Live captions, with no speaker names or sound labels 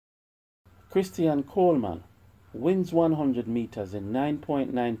Christian Coleman wins 100 meters in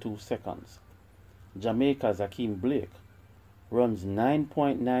 9.92 seconds. Jamaica's Hakeem Blake runs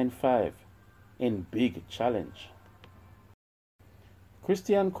 9.95 in big challenge.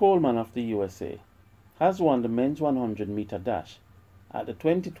 Christian Coleman of the USA has won the men's 100-meter dash at the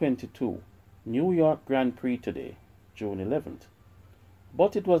 2022 New York Grand Prix today, June 11th.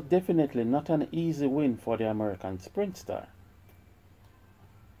 But it was definitely not an easy win for the American sprint star.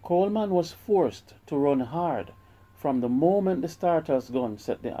 Coleman was forced to run hard from the moment the starter's gun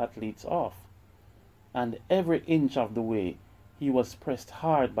set the athletes off, and every inch of the way he was pressed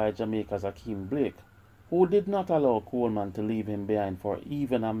hard by Jamaica's Akeem Blake, who did not allow Coleman to leave him behind for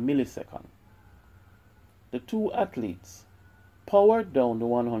even a millisecond. The two athletes powered down the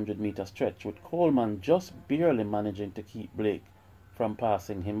 100-meter stretch, with Coleman just barely managing to keep Blake from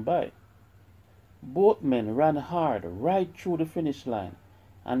passing him by. Both men ran hard right through the finish line,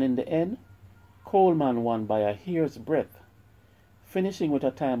 and in the end, Coleman won by a hair's breadth, finishing with a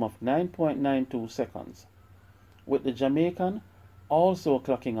time of 9.92 seconds, with the Jamaican also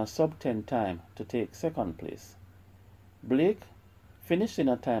clocking a sub-10 time to take second place. Blake finished in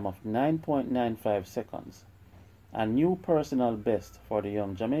a time of 9.95 seconds, a new personal best for the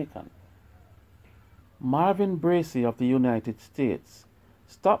young Jamaican. Marvin Bracey of the United States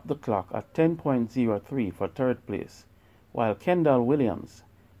stopped the clock at 10.03 for third place, while Kendall Williams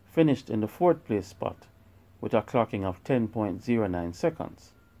finished in the fourth place spot with a clocking of 10.09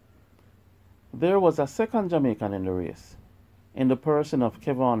 seconds. There was a second Jamaican in the race, in the person of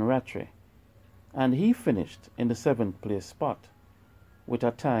Kevon Rattray, and he finished in the seventh place spot with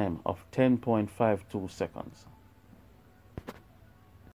a time of 10.52 seconds.